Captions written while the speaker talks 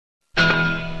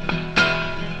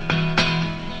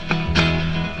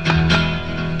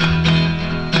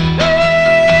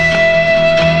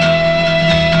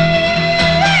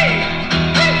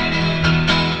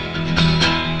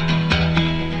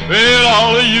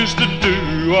used to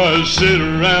do was sit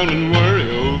around and worry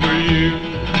over you.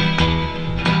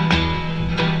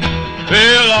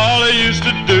 Well, all I used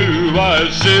to do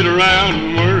was sit around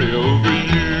and worry over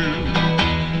you.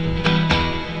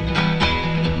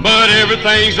 But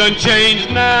everything's done changed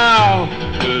now.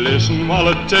 Listen while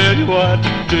I tell you what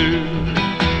to do.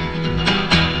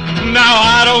 Now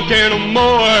I don't care no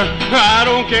more, I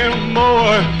don't care no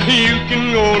more. You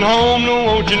can go on home, don't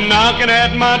want you knocking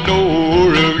at my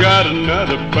door. I've got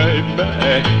another baby,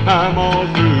 I'm all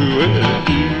through with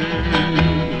you.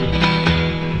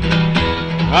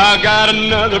 I got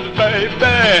another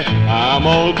baby, I'm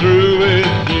all through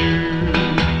with you.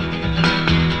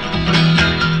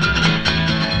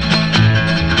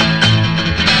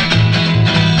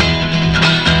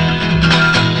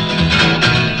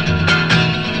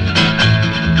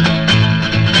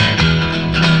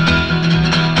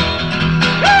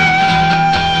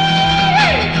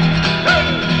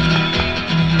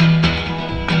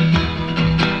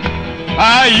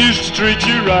 I used to treat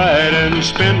you right and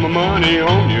spend my money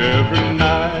on you every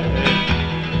night.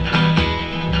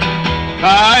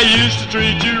 I used to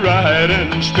treat you right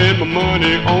and spend my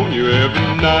money on you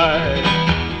every night.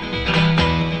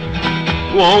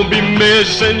 Won't be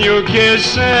missing your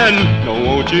kissing, don't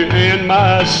want you in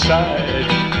my sight.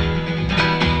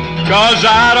 'Cause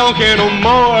I don't care no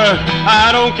more,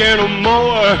 I don't care no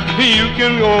more. You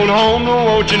can go on home, don't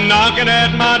want you knocking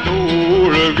at my door.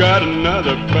 I've got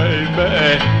another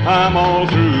baby, I'm all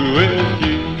through with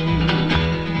you.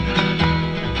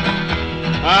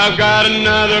 I've got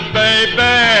another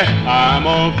baby, I'm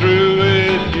all through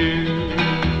with you.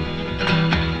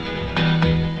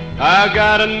 I've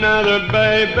got another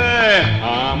baby,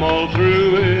 I'm all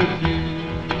through with you.